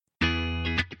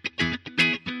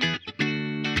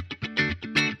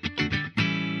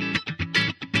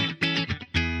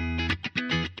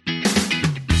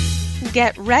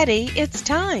Get ready, it's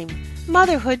time.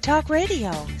 Motherhood Talk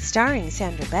Radio, starring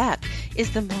Sandra Beck,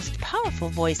 is the most powerful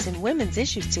voice in women's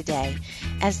issues today.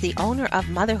 As the owner of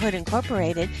Motherhood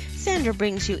Incorporated, Sandra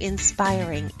brings you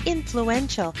inspiring,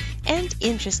 influential, and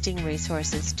interesting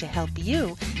resources to help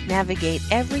you navigate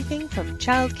everything from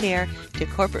childcare to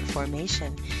corporate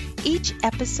formation. Each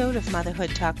episode of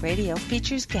Motherhood Talk Radio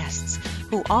features guests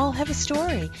who all have a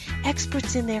story,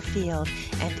 experts in their field,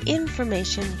 and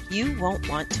information you won't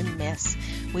want to miss.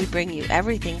 We bring you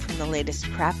everything from the latest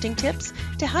crafting tips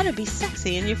to how to be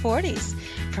sexy in your 40s.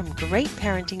 From great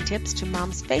parenting tips to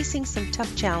moms facing some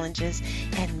tough challenges,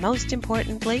 and most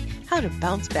importantly, how to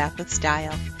bounce back with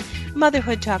style.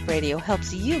 Motherhood Talk Radio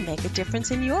helps you make a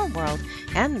difference in your world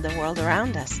and the world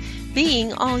around us.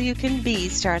 Being all you can be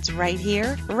starts right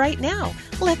here, right now.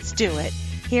 Let's do it.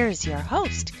 Here's your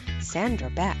host, Sandra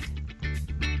Beck.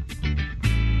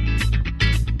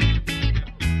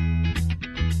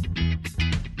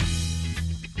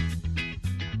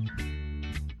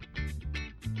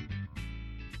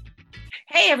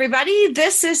 Hey everybody,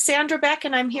 this is Sandra Beck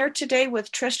and I'm here today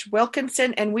with Trish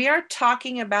Wilkinson, and we are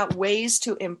talking about ways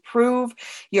to improve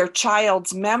your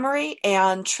child's memory.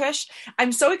 And Trish,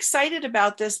 I'm so excited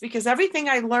about this because everything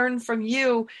I learned from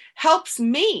you helps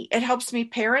me. It helps me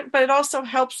parent, but it also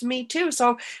helps me too.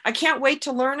 So I can't wait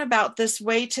to learn about this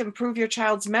way to improve your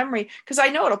child's memory because I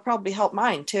know it'll probably help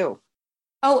mine too.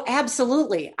 Oh,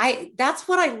 absolutely. That's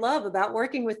what I love about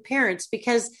working with parents,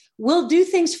 because we'll do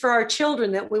things for our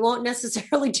children that we won't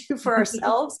necessarily do for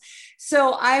ourselves.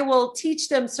 So I will teach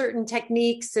them certain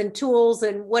techniques and tools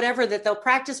and whatever that they'll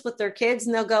practice with their kids,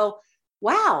 and they'll go,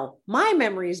 wow, my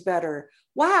memory is better.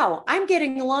 Wow, I'm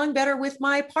getting along better with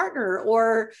my partner,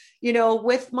 or,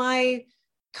 with my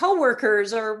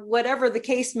coworkers, or whatever the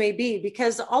case may be,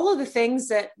 because all of the things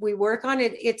that we work on,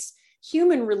 it's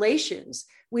human relations.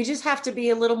 We just have to be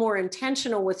a little more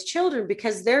intentional with children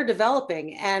because they're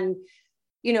developing. And,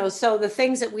 so the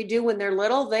things that we do when they're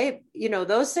little,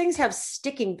 those things have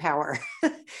sticking power.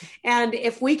 And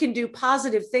if we can do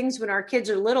positive things when our kids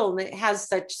are little and it has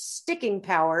such sticking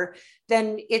power,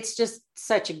 then it's just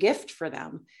such a gift for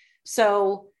them.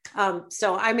 So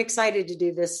I'm excited to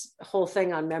do this whole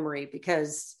thing on memory,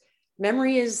 because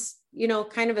memory is,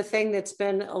 kind of a thing that's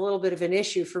been a little bit of an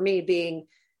issue for me, being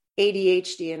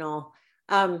ADHD and all.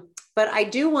 But I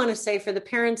do want to say, for the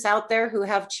parents out there who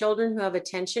have children who have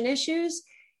attention issues,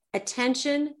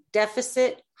 attention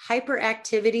deficit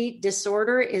hyperactivity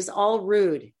disorder is all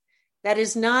rude. That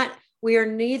is not, we are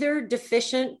neither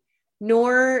deficient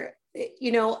nor,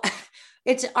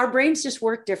 it's our brains just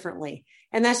work differently.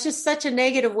 And that's just such a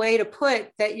negative way to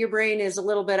put that your brain is a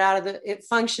little bit it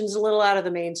functions a little out of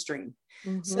the mainstream.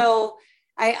 Mm-hmm. So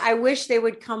I wish they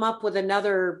would come up with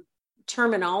another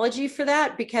terminology for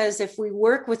that, because if we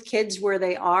work with kids where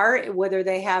they are, whether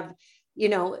they have,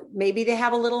 maybe they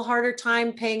have a little harder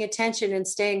time paying attention and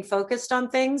staying focused on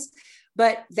things,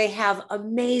 but they have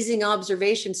amazing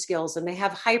observation skills and they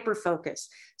have hyper focus.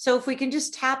 So if we can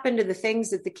just tap into the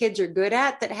things that the kids are good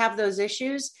at that have those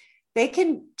issues, they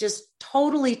can just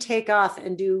totally take off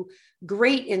and do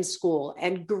great in school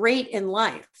and great in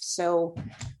life. So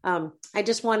I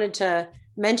just wanted to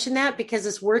mention that, because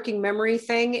this working memory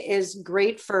thing is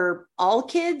great for all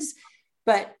kids,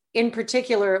 but in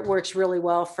particular, it works really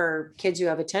well for kids who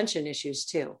have attention issues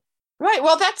too. Right.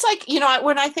 Well, that's like,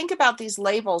 when I think about these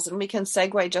labels, and we can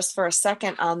segue just for a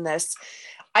second on this,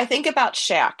 I think about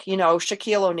Shaq,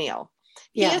 Shaquille O'Neal.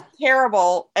 He is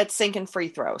terrible at sinking free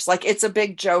throws. Like, it's a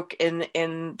big joke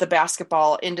in the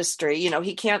basketball industry.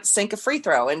 He can't sink a free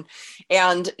throw.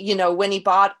 And when he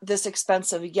bought this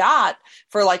expensive yacht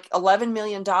for like $11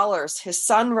 million, his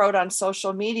son wrote on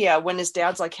social media, when his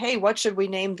dad's like, hey, what should we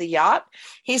name the yacht?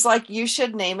 He's like, you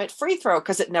should name it Free Throw,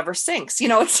 because it never sinks.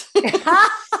 It's,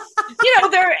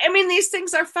 these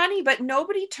things are funny, but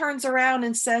nobody turns around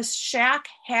and says Shaq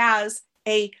has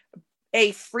a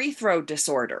free throw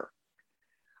disorder.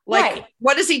 Like,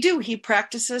 What does he do? He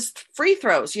practices free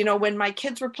throws. When my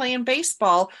kids were playing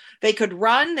baseball, they could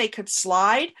run, they could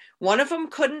slide. One of them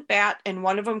couldn't bat and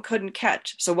one of them couldn't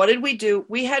catch. So what did we do?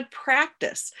 We had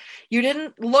practice. You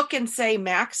didn't look and say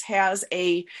Max has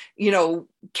a,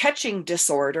 catching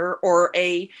disorder, or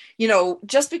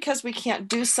just because we can't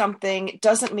do something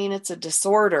doesn't mean it's a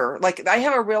disorder. Like, I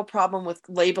have a real problem with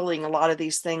labeling a lot of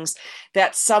these things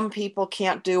that some people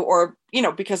can't do, or,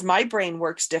 because my brain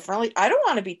works differently. I don't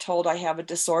want to be told I have a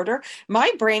disorder.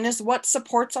 My brain is what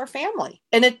supports our family,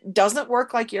 and it doesn't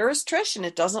work like yours, Trish, and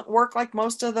it doesn't work like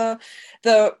most of the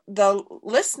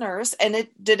listeners. And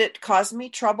did it cause me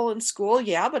trouble in school?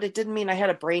 Yeah, but it didn't mean I had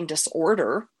a brain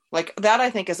disorder. Like, that I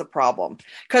think is a problem,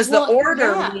 because the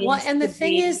order. Yeah. Well, and the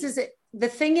thing is the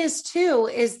thing is too,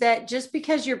 is that just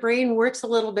because your brain works a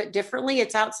little bit differently,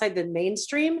 it's outside the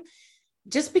mainstream.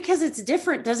 Just because it's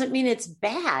different doesn't mean it's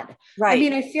bad. Right. I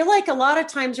mean, I feel like a lot of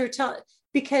times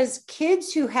because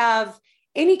kids who have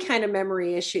any kind of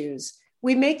memory issues,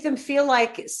 we make them feel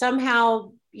like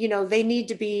somehow, they need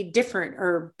to be different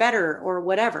or better or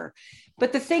whatever.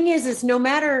 But the thing is no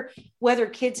matter whether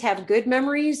kids have good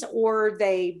memories or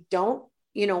they don't,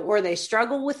 or they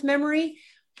struggle with memory,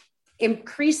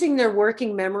 increasing their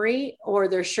working memory or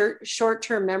their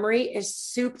short-term memory is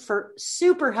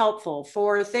super helpful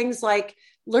for things like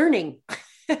learning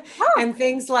and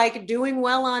things like doing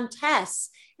well on tests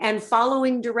and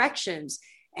following directions.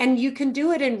 And you can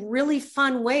do it in really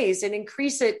fun ways and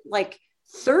increase it like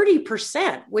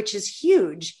 30%, which is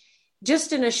huge,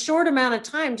 just in a short amount of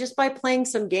time, just by playing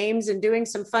some games and doing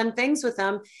some fun things with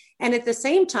them. And at the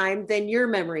same time, then your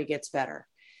memory gets better.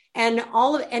 And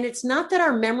it's not that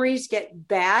our memories get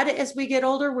bad as we get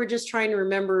older. We're just trying to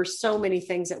remember so many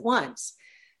things at once.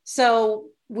 So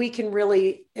we can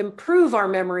really improve our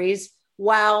memories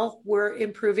while we're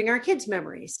improving our kids'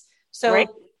 memories. So right.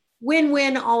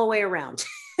 Win-win all the way around.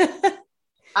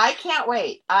 I can't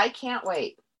wait.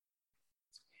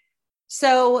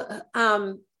 So,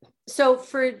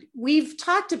 we've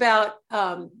talked about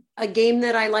a game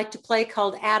that I like to play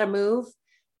called Add a Move,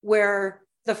 where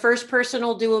the first person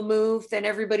will do a move, then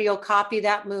everybody will copy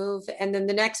that move. And then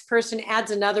the next person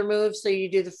adds another move. So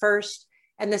you do the first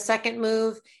and the second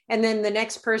move, and then the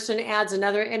next person adds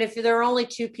another. And if there are only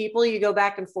two people, you go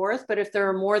back and forth. But if there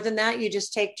are more than that, you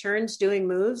just take turns doing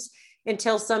moves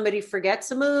until somebody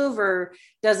forgets a move or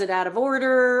does it out of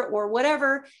order or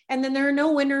whatever. And then there are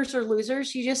no winners or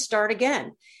losers. You just start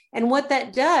again. And what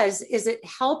that does is it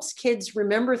helps kids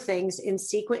remember things in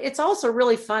sequence. It's also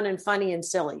really fun and funny and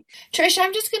silly. Trish,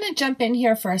 I'm just going to jump in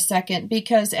here for a second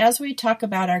because as we talk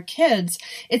about our kids,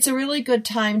 it's a really good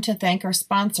time to thank our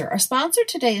sponsor. Our sponsor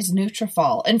today is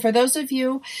Nutrafol. And for those of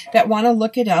you that want to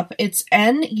look it up, it's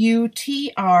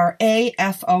Nutrafol.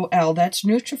 That's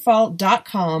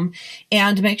Nutrafol.com.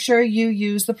 And make sure you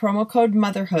use the promo code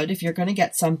motherhood if you're going to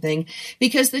get something,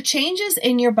 because the changes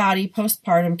in your body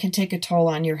postpartum can take a toll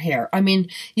on your hair. I mean,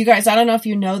 you guys, I don't know if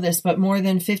you know this, but more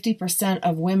than 50%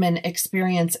 of women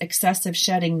experience excessive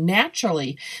shedding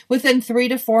naturally within 3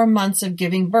 to 4 months of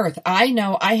giving birth. I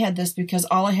know I had this because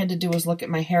all I had to do was look at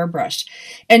my hairbrush.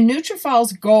 And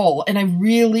Nutrafol's goal, and I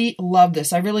really love this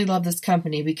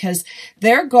company because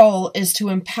their goal is to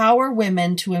empower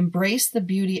women to embrace the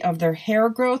beauty of their hair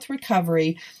growth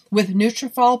recovery with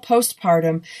Nutrafol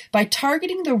postpartum by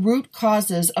targeting the root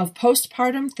causes of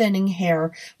postpartum thinning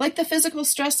hair, like the physical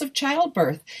stress of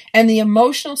childbirth and the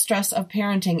emotional stress of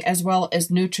parenting, as well as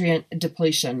nutrient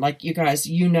depletion. Like you guys,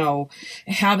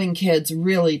 having kids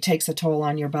really takes a toll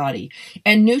on your body.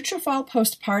 And Nutrafol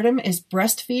postpartum is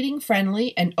breastfeeding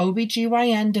friendly and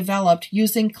OBGYN developed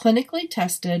using clinically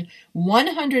tested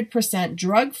 100%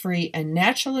 drug-free and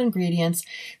natural ingredients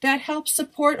that help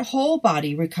support whole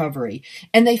body recovery.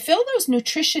 And they fill those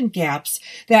nutrition gaps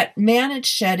that manage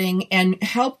shedding and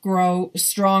help grow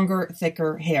stronger,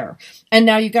 thicker hair. And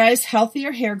now, you guys,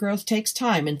 healthier hair growth takes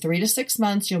time. In 3 to 6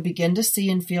 months, you'll begin to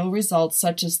see and feel results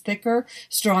such as thicker,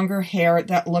 stronger hair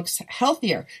that looks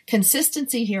healthier.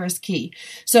 Consistency here is key.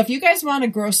 So if you guys want to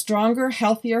grow stronger,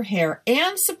 healthier hair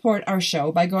and support our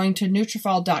show by going to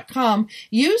Nutrafol.com,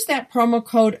 use that promo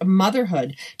code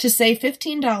motherhood to save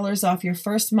 $15 off your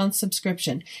first month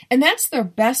subscription. And that's their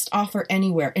best offer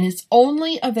anywhere. And it's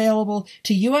only available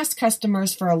to U.S.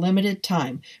 customers for a limited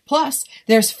time. Plus,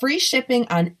 there's free shipping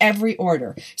on every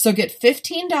order. So get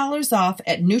 $15 off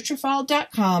at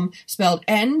Nutrafol.com, spelled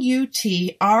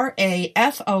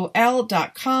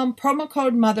Nutrafol.com, promo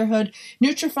code motherhood,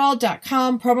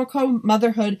 Nutrafol.com, promo code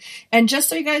motherhood. And just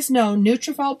so you guys know,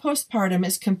 Nutrafol postpartum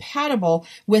is compatible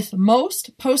with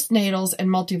most postnatals and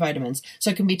multivitamins, so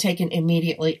it can be taken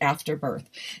immediately after birth.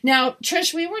 Now,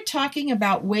 Trish, we were talking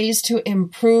about ways to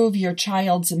improve your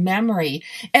child's memory.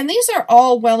 And these are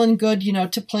all well and good,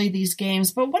 to play these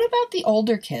games. But what about the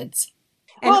older kids?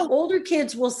 And older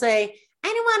kids will say, I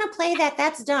don't want to play that.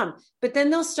 That's dumb. But then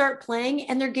they'll start playing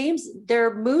and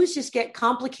their moves just get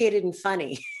complicated and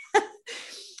funny.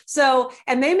 So,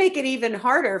 and they make it even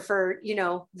harder for,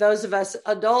 those of us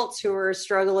adults who are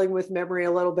struggling with memory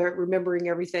a little bit, remembering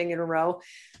everything in a row.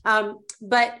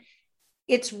 But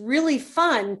it's really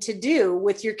fun to do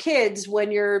with your kids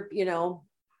when you're,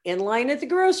 in line at the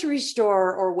grocery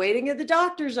store or waiting at the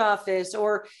doctor's office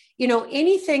or,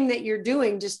 anything that you're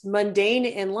doing just mundane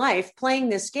in life, playing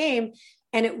this game.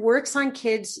 And it works on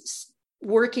kids'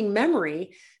 working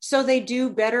memory. So they do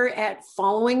better at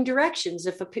following directions.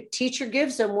 If a teacher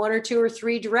gives them 1 or 2 or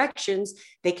 3 directions,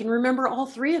 they can remember all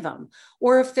 3 of them.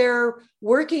 Or if they're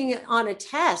working on a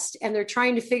test and they're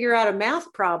trying to figure out a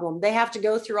math problem, they have to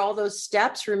go through all those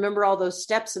steps, remember all those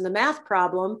steps in the math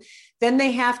problem. Then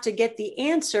they have to get the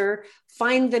answer,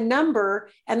 find the number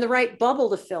and the right bubble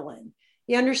to fill in.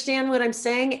 You understand what I'm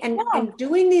saying? And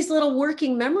doing these little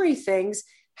working memory things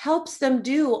helps them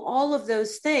do all of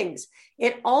those things.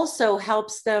 It also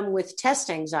helps them with test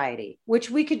anxiety, which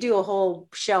we could do a whole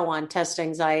show on test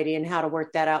anxiety and how to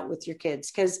work that out with your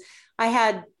kids. Because I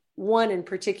had one in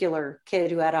particular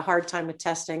kid who had a hard time with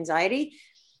test anxiety,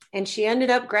 and she ended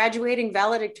up graduating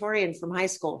valedictorian from high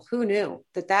school. Who knew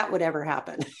that would ever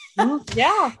happen?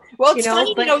 Yeah. Well, it's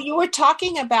funny, you were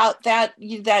talking about that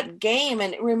game,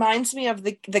 and it reminds me of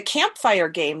the campfire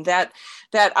game that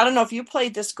I don't know if you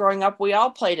played this growing up. We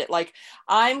all played it. Like,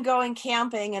 I'm going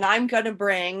camping and I'm going to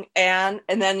bring, and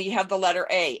then you have the letter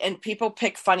A, and people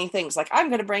pick funny things. Like, I'm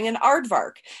going to bring an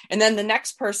aardvark. And then the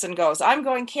next person goes, I'm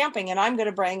going camping and I'm going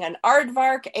to bring an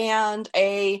aardvark and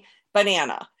a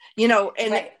banana, and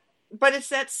right. But it's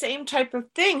that same type of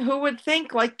thing. Who would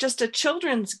think like just a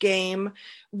children's game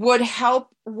would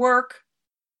help work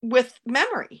with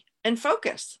memory and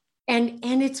focus? And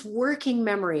it's working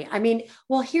memory. I mean,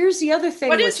 well, here's the other thing.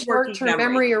 What with is short-term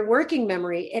memory or working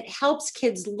memory? It helps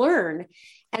kids learn.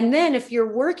 And then if your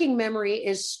working memory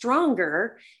is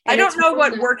stronger. I don't know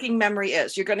what working memory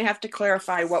is. You're going to have to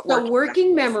clarify what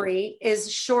working memory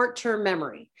is short-term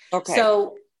memory. Okay.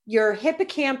 So your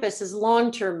hippocampus is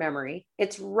long-term memory.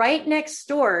 It's right next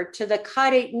door to the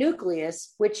caudate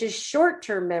nucleus, which is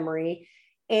short-term memory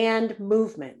and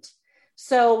movement.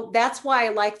 So that's why I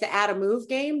like the Add a Move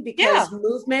game, because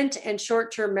movement and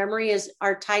short-term memory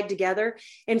are tied together.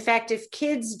 In fact, if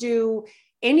kids do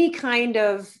any kind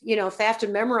of, if they have to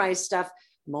memorize stuff,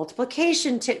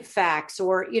 multiplication facts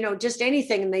or, just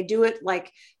anything, and they do it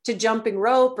like to jumping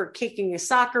rope or kicking a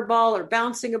soccer ball or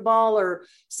bouncing a ball or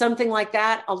something like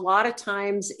that, a lot of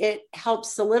times it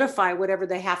helps solidify whatever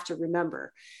they have to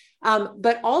remember.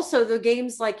 But also the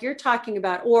games like you're talking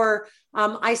about, or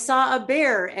I saw a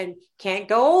bear and can't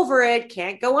go over it,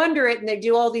 can't go under it. And they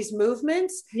do all these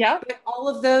movements. Yeah. But all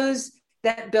of those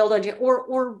that build on you,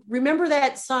 or remember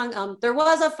that song, there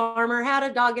was a farmer had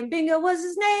a dog and Bingo was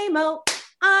his name. Oh,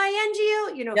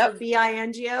 INGO, for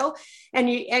BINGO, and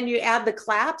you add the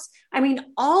claps. I mean,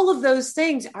 all of those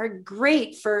things are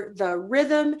great for the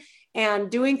rhythm and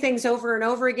doing things over and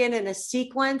over again in a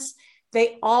sequence.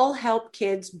 They all help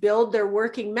kids build their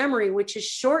working memory, which is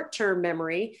short-term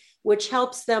memory, which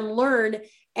helps them learn.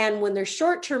 And when their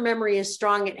short-term memory is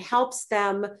strong, it helps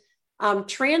them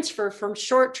transfer from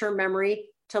short-term memory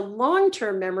to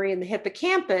long-term memory in the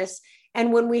hippocampus.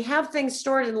 And when we have things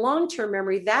stored in long-term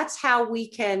memory, that's how we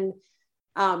can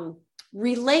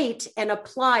relate and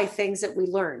apply things that we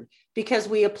learn, because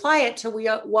we apply it to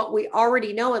what we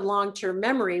already know in long-term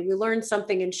memory. We learn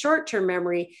something in short-term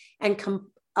memory and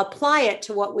apply it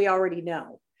to what we already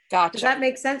know. Gotcha. Does that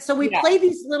make sense? So we play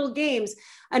these little games.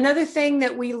 Another thing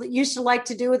that we used to like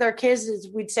to do with our kids is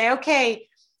we'd say, okay,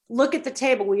 look at the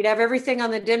table. We'd have everything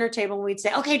on the dinner table. And we'd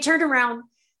say, okay, turn around.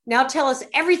 Now tell us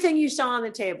everything you saw on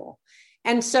the table.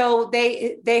 And so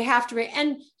they have to,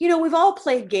 and, we've all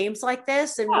played games like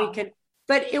this, and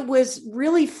but it was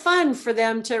really fun for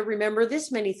them to remember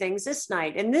this many things this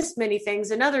night and this many things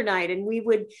another night. And we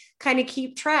would kind of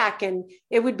keep track, and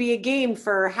it would be a game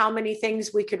for how many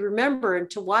things we could remember and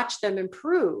to watch them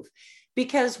improve.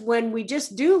 Because when we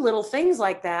just do little things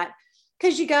like that,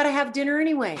 because you got to have dinner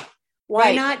anyway,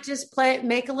 why not just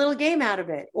make a little game out of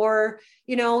it? Or,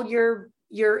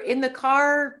 you're in the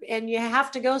car and you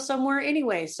have to go somewhere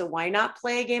anyway. So why not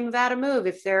play a game of Add a Move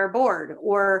if they're bored?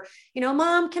 Or,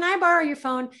 Mom, can I borrow your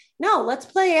phone? No, let's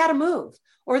play Add a Move.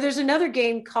 Or there's another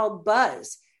game called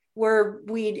Buzz, where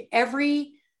we'd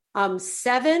every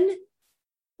 7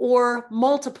 or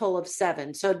multiple of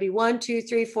 7. So it'd be 1, 2,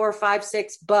 3, 4, 5,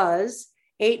 6, Buzz,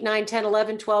 8, 9, 10,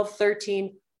 11, 12,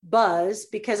 13, Buzz,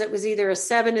 because it was either a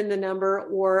 7 in the number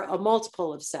or a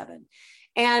multiple of 7.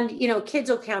 And, kids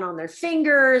will count on their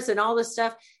fingers and all this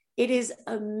stuff. It is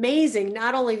amazing,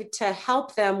 not only to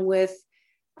help them with,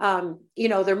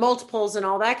 their multiples and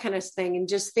all that kind of thing, and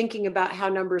just thinking about how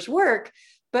numbers work,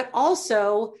 but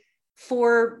also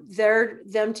for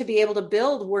them to be able to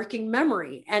build working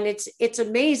memory. And it's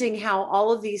amazing how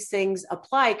all of these things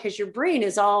apply, because your brain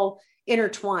is all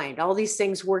intertwined. All these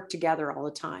things work together all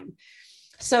the time.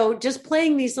 So just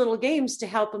playing these little games to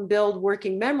help them build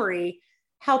working memory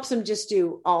helps them just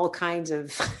do all kinds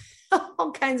of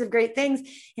great things.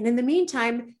 And in the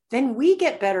meantime, then we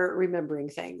get better at remembering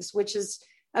things, which is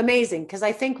amazing. Cause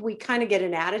I think we kind of get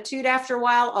an attitude after a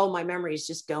while. Oh, my memory is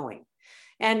just going.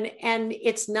 And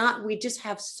it's not, we just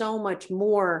have so much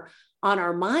more on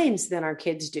our minds than our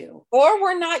kids do. Or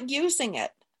we're not using it.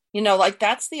 Like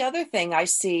that's the other thing I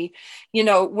see,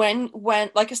 when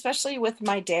like, especially with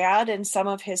my dad and some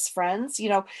of his friends,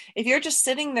 if you're just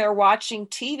sitting there watching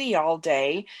TV all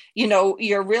day,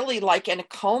 you're really like in a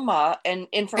coma and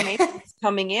information is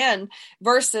coming in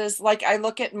versus like, I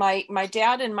look at my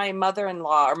dad and my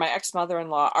mother-in-law or my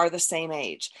ex-mother-in-law are the same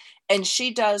age. And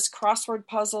she does crossword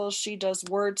puzzles. She does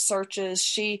word searches.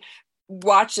 She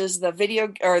watches the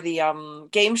video or the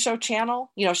game show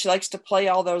channel. She likes to play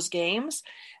all those games.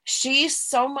 She's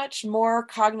so much more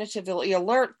cognitively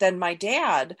alert than my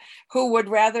dad, who would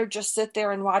rather just sit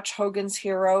there and watch Hogan's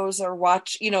Heroes or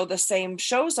watch, the same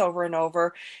shows over and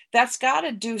over. That's got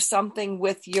to do something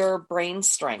with your brain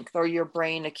strength or your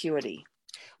brain acuity.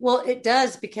 Well, it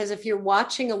does, because if you're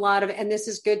watching a lot of, and this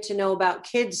is good to know about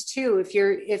kids too, if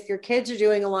your kids are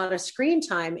doing a lot of screen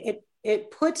time,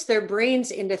 it puts their brains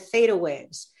into theta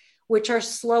waves, which are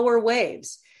slower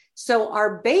waves. So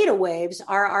our beta waves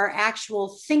are our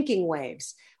actual thinking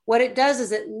waves. What it does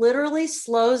is it literally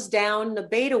slows down the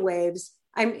beta waves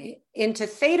into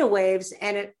theta waves,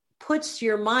 and it puts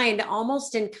your mind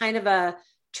almost in kind of a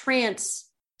trance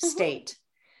state.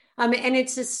 And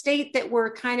it's a state that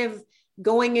we're kind of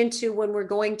going into when we're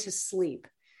going to sleep.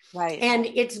 Right. And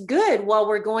it's good while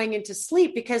we're going into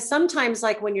sleep, because sometimes,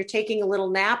 like when you're taking a little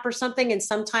nap or something, and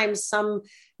sometimes some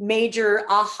major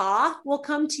aha will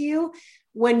come to you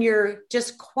when you're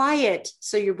just quiet.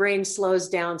 So your brain slows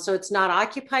down. So it's not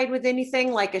occupied with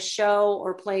anything like a show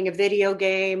or playing a video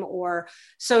game or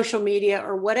social media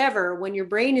or whatever. When your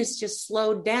brain is just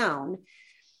slowed down,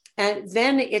 and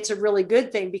then it's a really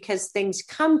good thing, because things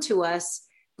come to us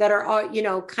that are,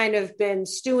 kind of been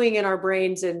stewing in our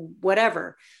brains and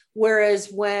whatever. Whereas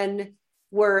when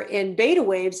we're in beta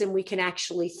waves and we can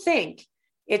actually think,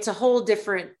 it's a whole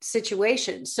different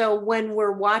situation. So when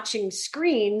we're watching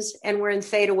screens and we're in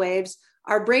theta waves,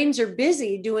 our brains are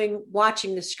busy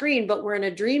watching the screen, but we're in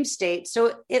a dream state.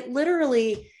 So it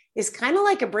literally is kind of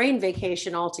like a brain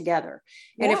vacation altogether.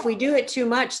 Yeah. And if we do it too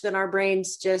much, then our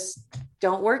brains just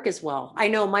don't work as well. I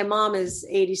know my mom is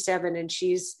 87 and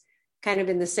she's kind of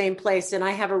in the same place. And I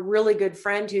have a really good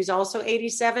friend who's also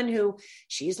 87, who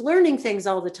she's learning things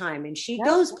all the time, and she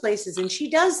goes places and she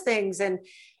does things,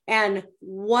 and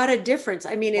what a difference.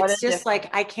 I mean, it's just like,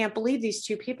 I can't believe these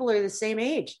two people are the same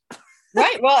age.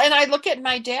 Right. Well, and I look at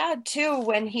my dad too,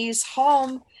 when he's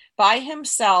home by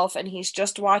himself and he's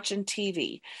just watching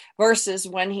TV versus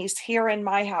when he's here in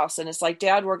my house and it's like,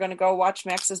 Dad, we're going to go watch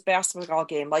Max's basketball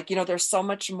game. Like, there's so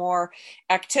much more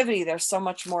activity. There's so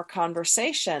much more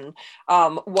conversation.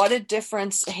 What a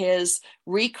difference his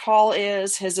recall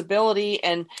is, his ability.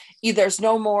 And there's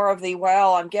no more of the,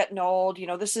 well, I'm getting old.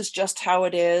 This is just how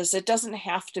it is. It doesn't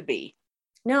have to be.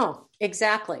 No,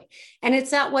 exactly. And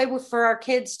it's that way for our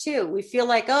kids too. We feel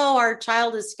like, oh, our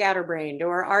child is scatterbrained,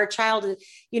 or our child is,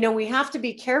 we have to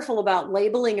be careful about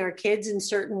labeling our kids in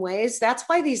certain ways. That's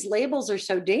why these labels are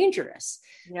so dangerous,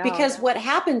 because what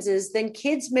happens is then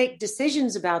kids make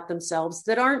decisions about themselves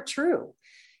that aren't true,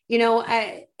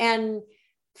 and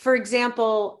for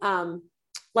example,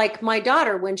 like my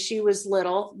daughter, when she was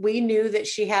little, we knew that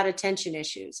she had attention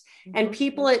issues. Mm-hmm. And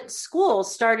people at school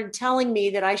started telling me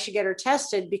that I should get her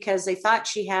tested because they thought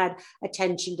she had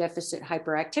attention deficit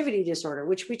hyperactivity disorder,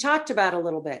 which we talked about a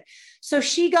little bit. So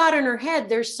she got in her head,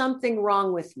 there's something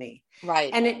wrong with me.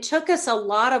 Right. And it took us a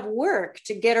lot of work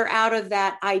to get her out of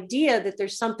that idea that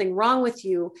there's something wrong with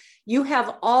you. You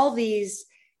have all these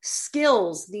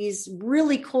skills, these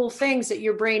really cool things that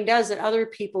your brain does that other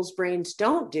people's brains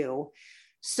don't do.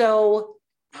 So,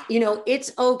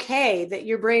 it's okay that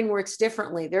your brain works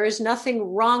differently. There is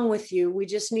nothing wrong with you. We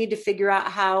just need to figure out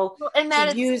how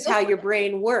to use how your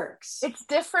brain works. It's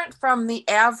different from the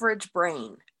average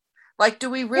brain. Like, do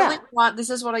we really want,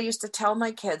 this is what I used to tell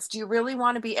my kids, do you really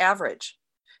want to be average?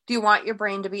 Do you want your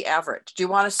brain to be average? Do you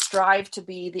want to strive to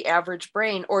be the average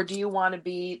brain, or do you want to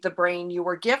be the brain you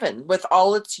were given with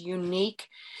all its unique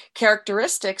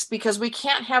characteristics? Because we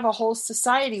can't have a whole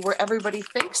society where everybody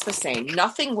thinks the same.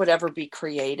 Nothing would ever be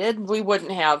created. We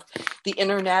wouldn't have the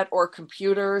internet or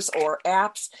computers or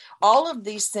apps. All of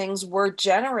these things were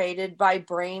generated by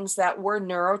brains that were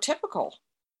neurotypical.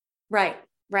 Right.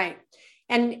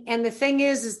 And the thing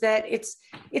is that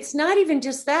it's not even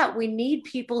just that. We need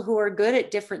people who are good at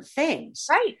different things.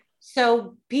 Right.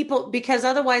 So because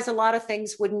otherwise a lot of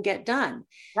things wouldn't get done.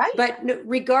 Right. But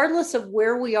regardless of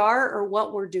where we are or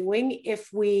what we're doing, if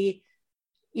we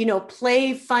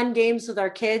play fun games with our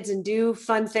kids and do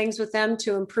fun things with them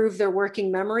to improve their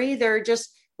working memory.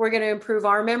 We're going to improve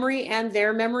our memory and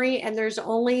their memory. And there's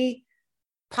only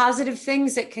positive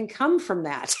things that can come from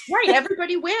that. Right.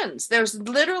 Everybody wins. There's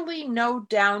literally no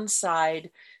downside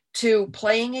to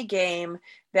playing a game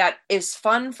that is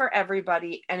fun for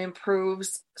everybody and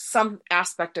improves some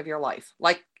aspect of your life.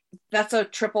 Like that's a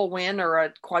triple win or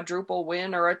a quadruple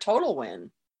win or a total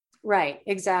win. Right,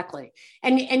 exactly.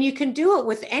 And you can do it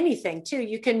with anything too.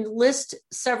 You can list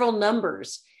several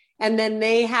numbers and then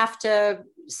they have to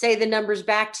say the numbers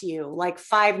back to you, like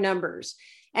 5 numbers.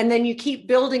 And then you keep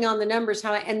building on the numbers,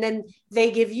 and then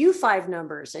they give you 5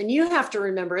 numbers and you have to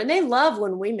remember. And they love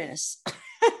when we miss.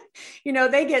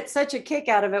 They get such a kick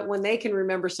out of it when they can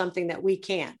remember something that we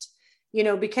can't,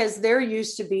 because they're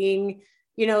used to being,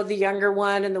 the younger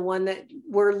one and the one that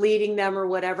we're leading them or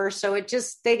whatever. So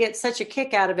they get such a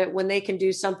kick out of it when they can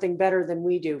do something better than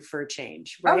we do for a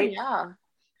change. Right. Oh, yeah.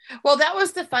 Well, that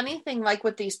was the funny thing, like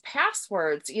with these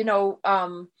passwords,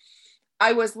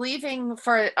 I was leaving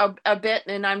for a bit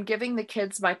and I'm giving the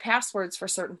kids my passwords for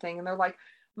certain thing. And they're like,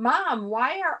 Mom,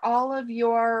 why are all of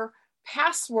your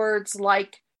passwords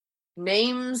like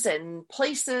names and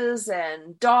places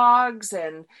and dogs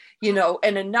and,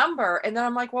 and a number? And then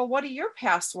I'm like, well, what are your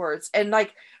passwords? And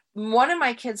like one of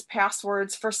my kids'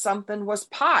 passwords for something was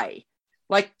pi,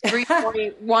 like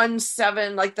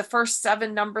 3.17, like the first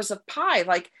 7 numbers of pi.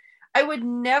 Like I would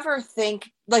never think,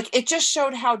 like it just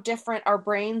showed how different our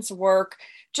brains work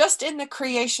just in the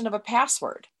creation of a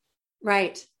password.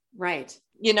 Right, right.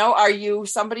 Are you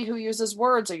somebody who uses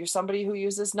words? Are you somebody who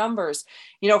uses numbers?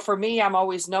 For me, I'm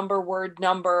always number, word,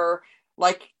 number,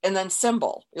 like, and then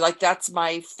symbol. Like that's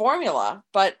my formula,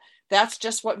 but that's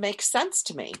just what makes sense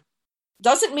to me.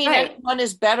 Doesn't mean anyone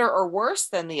is better or worse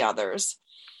than the others.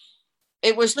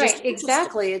 It was just right,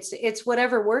 exactly. It's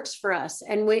whatever works for us.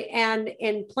 And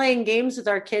in playing games with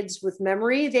our kids with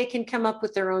memory, they can come up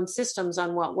with their own systems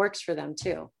on what works for them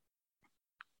too.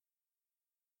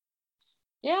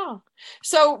 Yeah.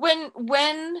 So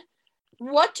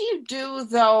what do you do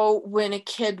though when a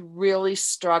kid really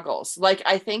struggles? Like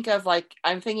I'm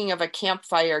thinking of a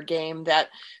campfire game that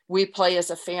we play as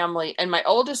a family, and my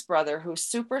oldest brother, who's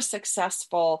super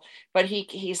successful, but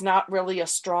he's not really a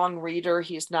strong reader.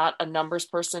 He's not a numbers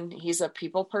person. He's a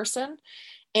people person,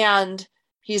 and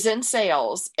he's in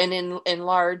sales and in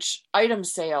large item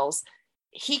sales.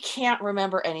 He can't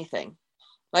remember anything.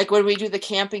 Like when we do the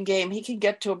camping game, he can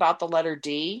get to about the letter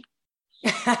D.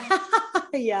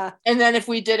 Yeah. And then if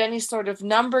we did any sort of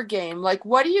number game, like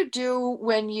what do you do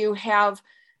when you have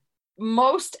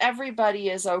most everybody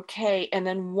is okay and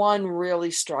then one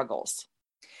really struggles?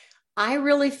 I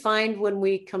really find when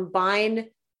we combine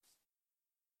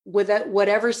with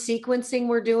whatever sequencing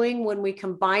we're doing, when we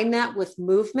combine that with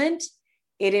movement,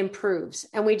 it improves.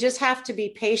 And we just have to be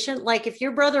patient. Like if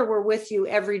your brother were with you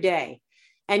every day,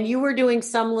 and you were doing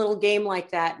some little game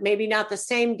like that, maybe not the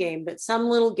same game, but some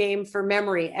little game for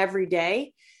memory every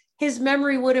day, his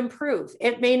memory would improve.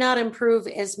 It may not improve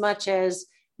as much as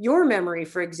your memory,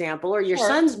 for example, or your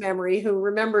son's memory who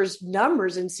remembers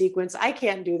numbers in sequence. I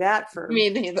can't do that for me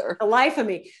neither. The life of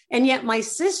me. And yet my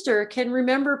sister can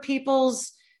remember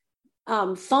people's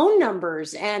phone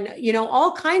numbers and,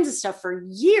 all kinds of stuff for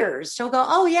years. She'll go,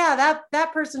 oh yeah,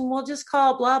 that person will just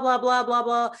call blah, blah, blah, blah,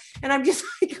 blah. And I'm just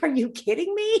like, are you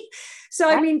kidding me? So,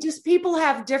 I mean, just people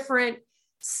have different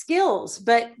skills,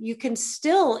 but you can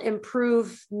still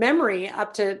improve memory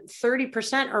up to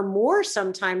 30% or more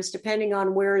sometimes, depending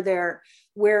on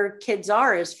where kids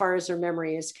are as far as their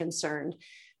memory is concerned,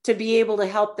 to be able to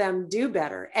help them do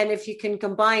better. And if you can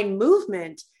combine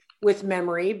movement with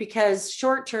memory, because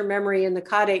short-term memory in the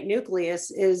caudate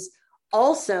nucleus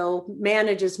also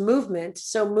manages movement.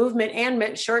 So movement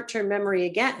and short-term memory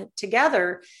again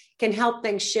together can help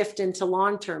things shift into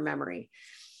long-term memory.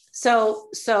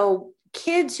 So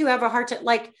kids who have a hard time,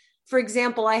 like, for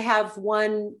example, I have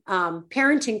one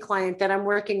parenting client that I'm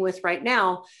working with right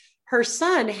now. Her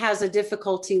son has a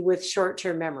difficulty with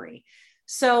short-term memory.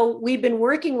 So we've been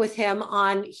working with him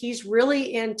he's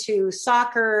really into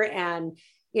soccer and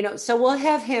so we'll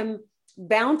have him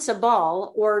bounce a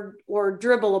ball or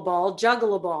dribble a ball,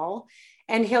 juggle a ball,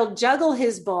 and he'll juggle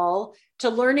his ball to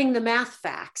learning the math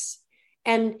facts.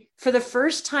 And for the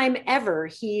first time ever,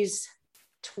 he's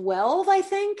 12, I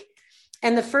think.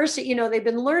 And the first, they've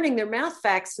been learning their math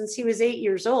facts since he was 8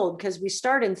 years old, because we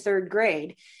start in 3rd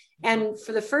grade. And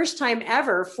for the first time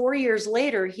ever, 4 years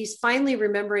later, he's finally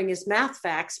remembering his math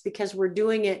facts because we're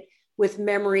doing it with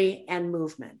memory and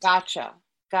movement. Gotcha.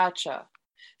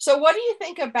 So what do you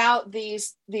think about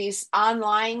these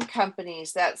online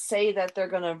companies that say that they're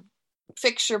going to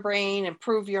fix your brain,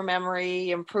 improve your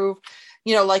memory, improve,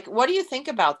 you know, like, what do you think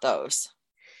about those?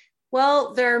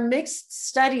 Well, there are mixed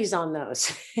studies on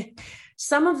those.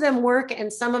 Some of them work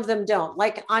and some of them don't.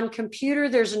 Like on computer,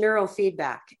 there's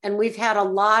neurofeedback, and we've had a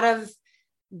lot of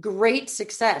great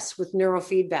success with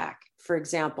neurofeedback, for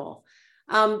example.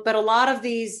 But a lot of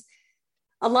these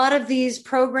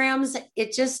programs,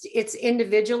 it's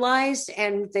individualized,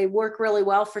 and they work really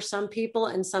well for some people,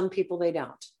 and some people they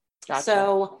don't. Gotcha.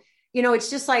 So, you know, it's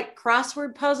just like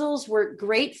crossword puzzles work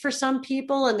great for some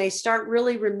people, and they start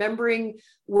really remembering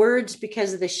words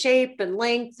because of the shape and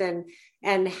length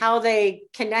and how they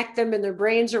connect them in their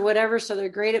brains or whatever. So they're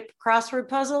great at crossword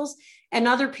puzzles, and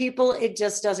other people, it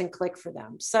just doesn't click for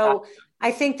them. So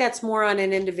I think that's more on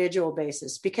an individual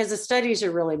basis because the studies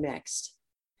are really mixed.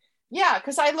 Yeah,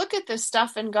 because I look at this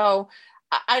stuff and go,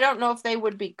 I don't know if they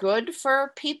would be good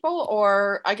for people,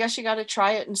 or I guess you got to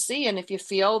try it and see. And if you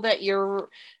feel that your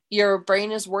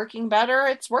brain is working better,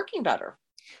 it's working better.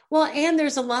 Well, and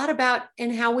there's a lot about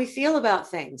in how we feel about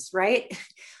things, right?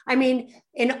 I mean,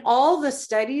 in all the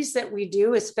studies that we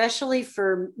do, especially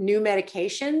for new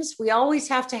medications, we always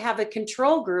have to have a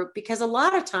control group, because a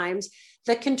lot of times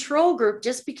the control group,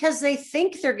 just because they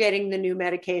think they're getting the new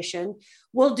medication,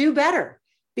 will do better,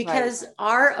 because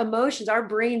our emotions, our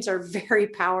brains are very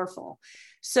powerful.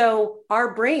 So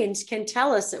our brains can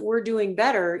tell us that we're doing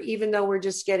better, even though we're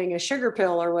just getting a sugar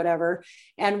pill or whatever,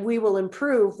 and we will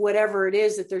improve whatever it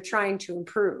is that they're trying to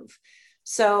improve.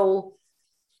 So,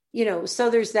 you know,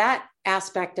 so there's that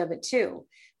aspect of it too.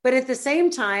 But at the same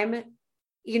time,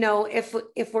 you know, if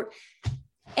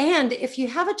you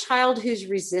have a child who's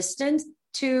resistant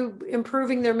to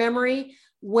improving their memory,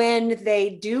 when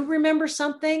they do remember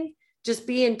something, just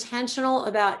be intentional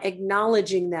about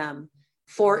acknowledging them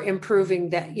for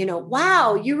improving that. You know,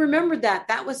 wow, you remembered that.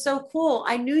 That was so cool.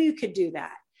 I knew you could do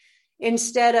that.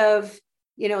 Instead of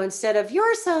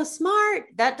you're so smart.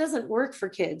 That doesn't work for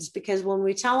kids, because when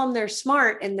we tell them they're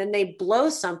smart and then they blow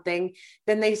something,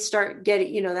 then they start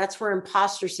getting, you know, that's where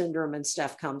imposter syndrome and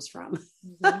stuff comes from.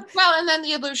 Well, and then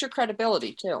you lose your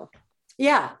credibility too.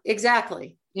 Yeah,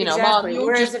 exactly. You know, exactly. Well,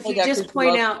 whereas if you just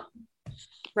point out,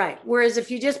 Whereas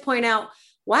if you just point out,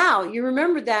 wow, you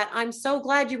remembered that. I'm so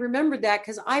glad you remembered that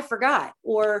because I forgot.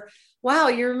 Or, wow,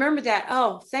 you remembered that.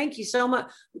 Oh, thank you so much.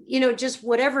 You know, just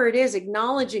whatever it is,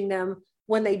 acknowledging them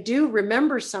when they do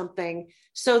remember something,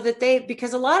 so that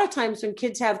because a lot of times when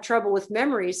kids have trouble with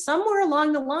memory, somewhere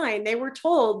along the line, they were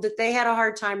told that they had a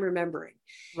hard time remembering.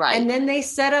 Right. And then they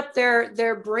set up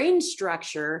their brain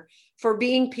structure for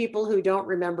being people who don't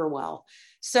remember well.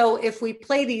 So if we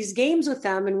play these games with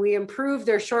them and we improve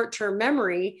their short-term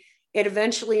memory, it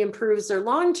eventually improves their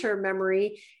long-term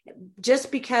memory,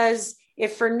 just because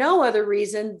if for no other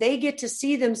reason, they get to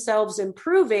see themselves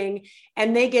improving,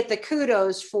 and they get the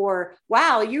kudos for,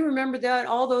 wow, you remember that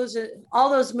all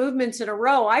those movements in a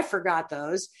row. I forgot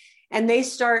those. And they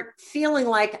start feeling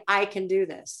like, I can do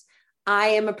this. I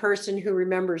am a person who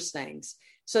remembers things.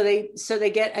 So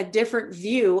they get a different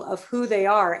view of who they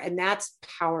are. And that's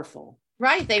powerful.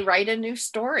 Right. They write a new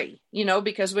story, you know,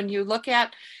 because when you look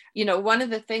at, you know, one of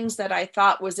the things that I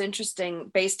thought was interesting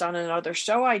based on another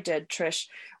show I did, Trish,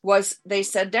 was they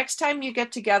said next time you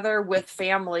get together with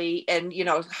family, and, you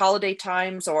know, holiday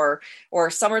times or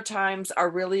summer times are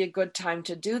really a good time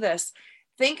to do this.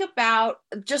 Think about,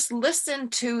 just listen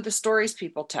to the stories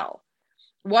people tell.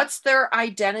 What's their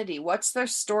identity? What's their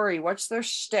story? What's their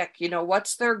shtick? You know,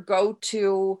 what's their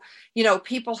go-to? You know,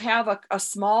 people have a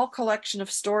small collection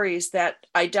of stories that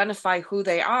identify who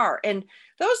they are. And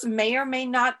those may or may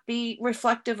not be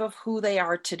reflective of who they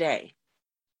are today.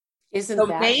 Isn't so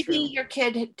that maybe true? Your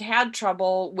kid had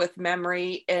trouble with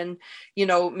memory and, you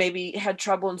know, maybe had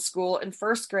trouble in school in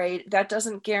first grade. That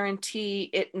doesn't guarantee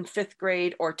it in fifth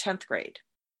grade or 10th grade.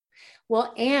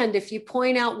 Well, and if you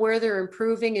point out where they're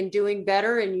improving and doing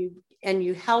better, and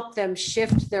you help them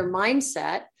shift their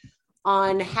mindset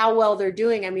on how well they're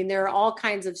doing. I mean, there are all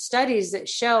kinds of studies that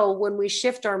show when we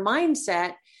shift our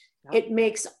mindset, it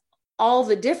makes all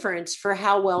the difference for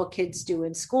how well kids do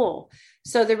in school.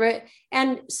 So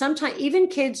and sometimes even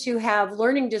kids who have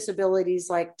learning disabilities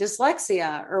like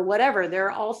dyslexia or whatever, there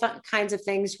are all kinds of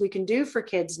things we can do for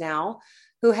kids now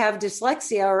who have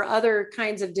dyslexia or other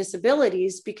kinds of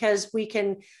disabilities, because we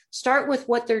can start with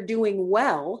what they're doing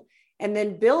well and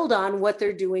then build on what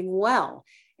they're doing well.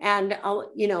 And,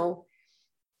 you know,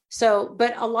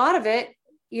 but a lot of it,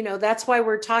 you know, that's why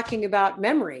we're talking about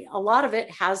memory. A lot of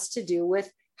it has to do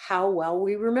with how well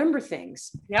we remember things.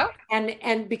 Yeah.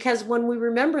 And because when we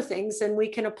remember things, then we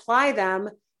can apply them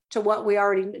to what we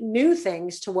already knew,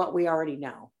 things to what we already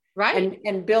know. Right.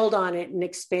 And build on it and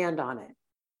expand on it.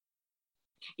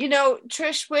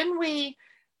 Trish,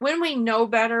 when we know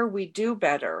better, we do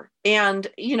better. And,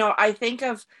 I think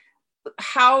of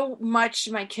how much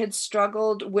my kids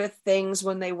struggled with things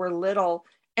when they were little,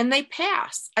 and they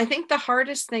pass. I think the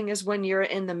hardest thing is when you're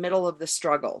in the middle of the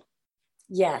struggle.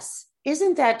 Yes.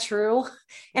 Isn't that true?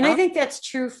 And I think that's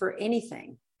true for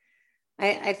anything.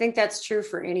 I think that's true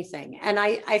for anything. And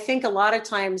I think a lot of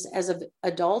times as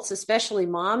adults, especially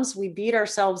moms, we beat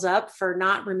ourselves up for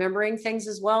not remembering things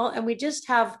as well. And we just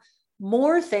have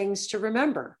more things to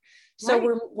remember. So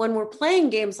when we're playing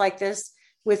games like this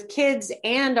with kids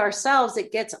and ourselves,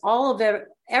 it gets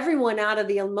everyone out of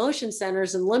the emotion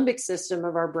centers and limbic system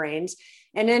of our brains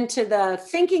and into the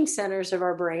thinking centers of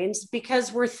our brains,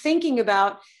 because we're thinking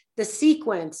about the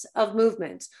sequence of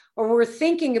movements, or we're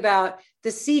thinking about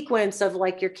the sequence of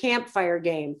like your campfire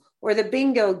game or the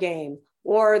bingo game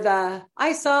or the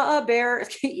I saw a bear,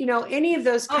 any of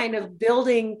those kind of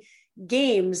building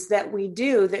games that we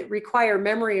do that require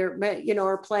memory,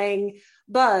 or playing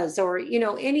Buzz, or,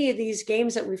 any of these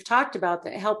games that we've talked about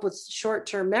that help with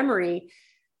short-term memory.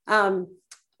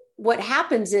 What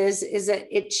happens is that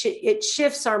it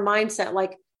shifts our mindset.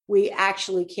 Like, we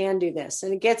actually can do this.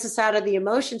 And it gets us out of the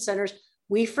emotion centers.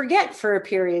 We forget for a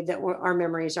period that our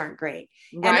memories aren't great.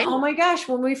 Right. And oh my gosh,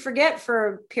 when we forget for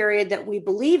a period that we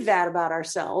believe that about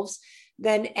ourselves,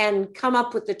 and come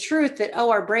up with the truth that,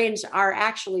 our brains are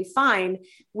actually fine.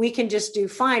 We can just do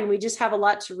fine. We just have a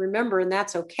lot to remember, and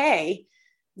that's okay.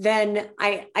 Then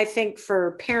I think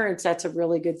for parents, that's a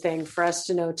really good thing for us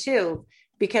to know too,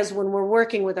 because when we're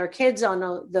working with our kids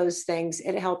on those things,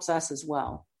 it helps us as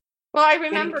well. Well, I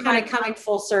remember kind of coming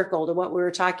full circle to what we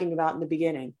were talking about in the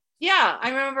beginning. Yeah, I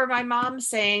remember my mom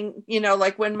saying,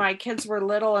 like when my kids were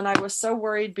little, and I was so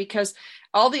worried because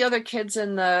all the other kids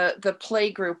in the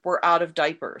play group were out of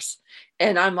diapers.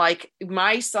 And I'm like,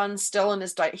 my son's still in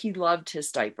his diaper. He loved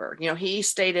his diaper. He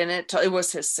stayed in it till it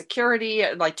was his security,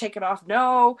 like, take it off.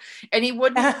 No. And he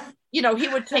wouldn't, he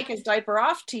would take his diaper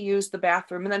off to use the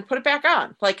bathroom and then put it back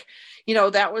on. Like,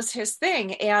 that was his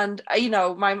thing. And,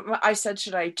 I said,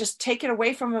 should I just take it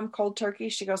away from him cold turkey?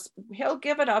 She goes, he'll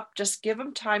give it up. Just give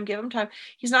him time.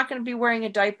 He's not going to be wearing a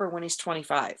diaper when he's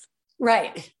 25.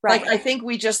 Right. Like, I think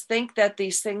we just think that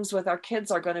these things with our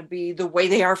kids are going to be the way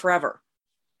they are forever.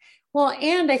 Well,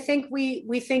 and I think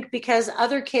we think because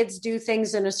other kids do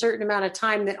things in a certain amount of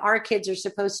time that our kids are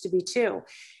supposed to be too.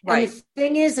 Right. And the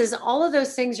thing is all of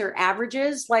those things are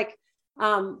averages. Like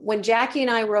when Jackie and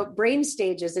I wrote Brain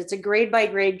Stages, it's a grade by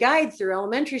grade guide through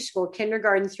elementary school,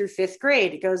 kindergarten through 5th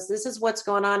grade. It goes, this is what's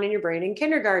going on in your brain in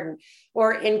kindergarten,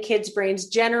 or in kids' brains,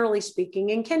 generally speaking,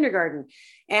 in kindergarten.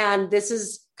 And this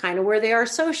is kind of where they are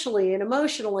socially and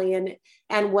emotionally,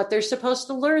 and what they're supposed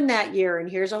to learn that year. And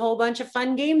here's a whole bunch of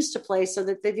fun games to play so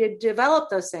that they develop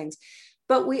those things.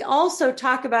 But we also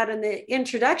talk about in the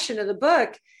introduction of the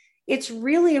book, it's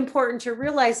really important to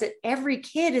realize that every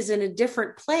kid is in a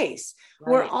different place.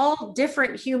 Right. We're all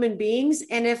different human beings.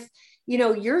 And if,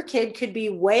 your kid could be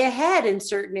way ahead in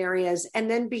certain areas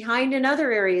and then behind in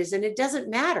other areas, and it doesn't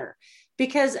matter,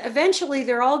 because eventually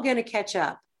they're all going to catch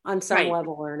up on some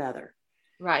level or another.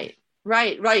 Right.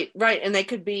 And they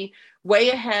could be way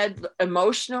ahead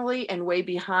emotionally and way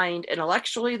behind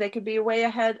intellectually. They could be way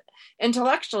ahead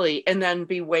intellectually and then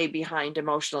be way behind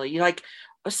emotionally. Like,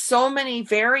 so many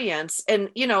variants, and,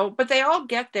 but they all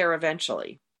get there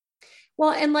eventually. Well,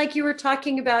 and like you were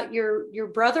talking about your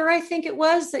brother, I think it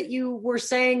was, that you were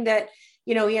saying that,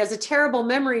 he has a terrible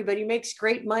memory, but he makes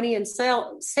great money in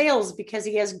sales because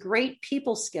he has great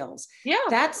people skills. Yeah.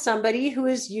 That's somebody who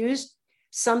has used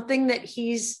something that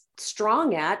he's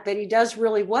strong at, that he does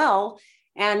really well.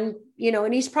 And,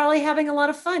 and he's probably having a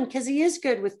lot of fun because he is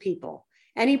good with people,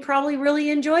 and he probably really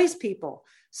enjoys people.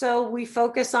 So we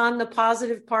focus on the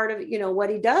positive part of, what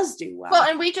he does do well. Well,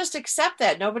 and we just accept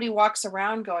that. Nobody walks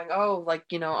around going, oh, like,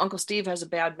 Uncle Steve has a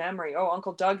bad memory. Oh,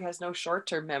 Uncle Doug has no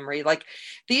short-term memory. Like,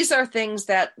 these are things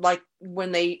that, like,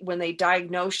 when they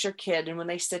diagnose your kid and when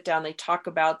they sit down, they talk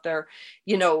about their,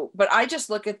 but I just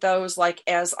look at those, like,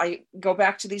 as I go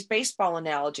back to these baseball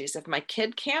analogies. If my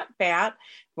kid can't bat,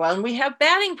 well, we have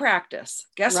batting practice.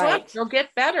 Guess what? You'll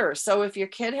get better. So if your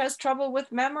kid has trouble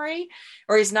with memory,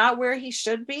 or he's not where he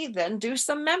should be, then do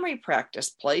some memory practice,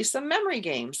 play some memory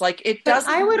games. Like, it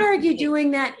doesn't. I would argue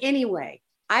doing that anyway.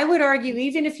 I would argue,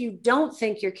 even if you don't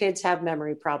think your kids have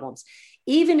memory problems,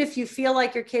 even if you feel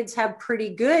like your kids have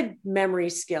pretty good memory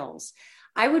skills,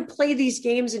 I would play these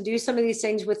games and do some of these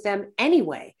things with them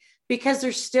anyway, because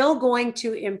they're still going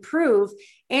to improve,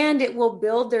 and it will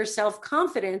build their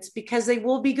self-confidence because they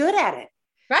will be good at it.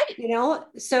 Right.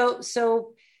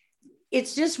 So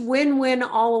it's just win-win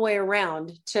all the way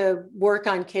around to work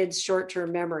on kids'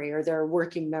 short-term memory or their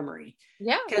working memory.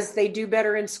 Yeah. Because they do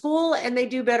better in school and they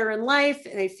do better in life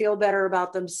and they feel better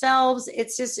about themselves.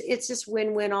 It's just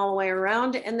win-win all the way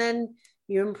around. And then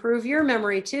you improve your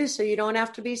memory too. So you don't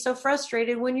have to be so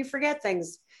frustrated when you forget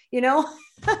things, you know?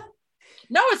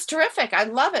 No, it's terrific. I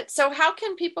love it. So how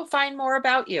can people find more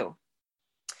about you?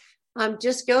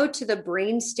 Just go to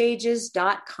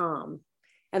thebrainstages.com.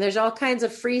 And there's all kinds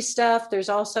of free stuff. There's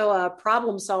also a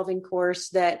problem solving course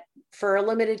that for a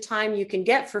limited time you can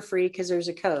get for free because there's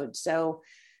a code. So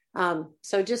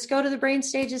just go to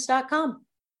thebrainstages.com.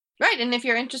 Right. And if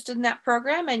you're interested in that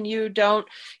program and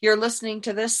you're listening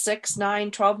to this 6,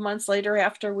 9, 12 months later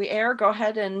after we air, go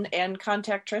ahead and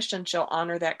contact Trish and she'll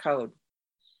honor that code.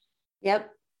 Yep.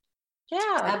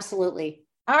 Yeah, absolutely.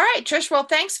 All right, Trish. Well,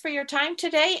 thanks for your time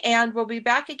today. And we'll be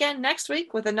back again next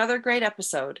week with another great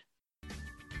episode.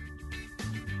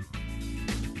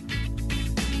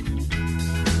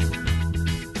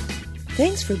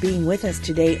 Thanks for being with us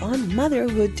today on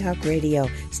Motherhood Talk Radio,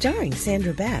 starring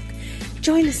Sandra Beck.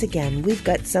 Join us again. We've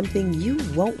got something you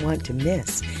won't want to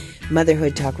miss.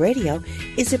 Motherhood Talk Radio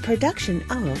is a production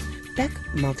of Beck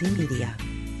Multimedia.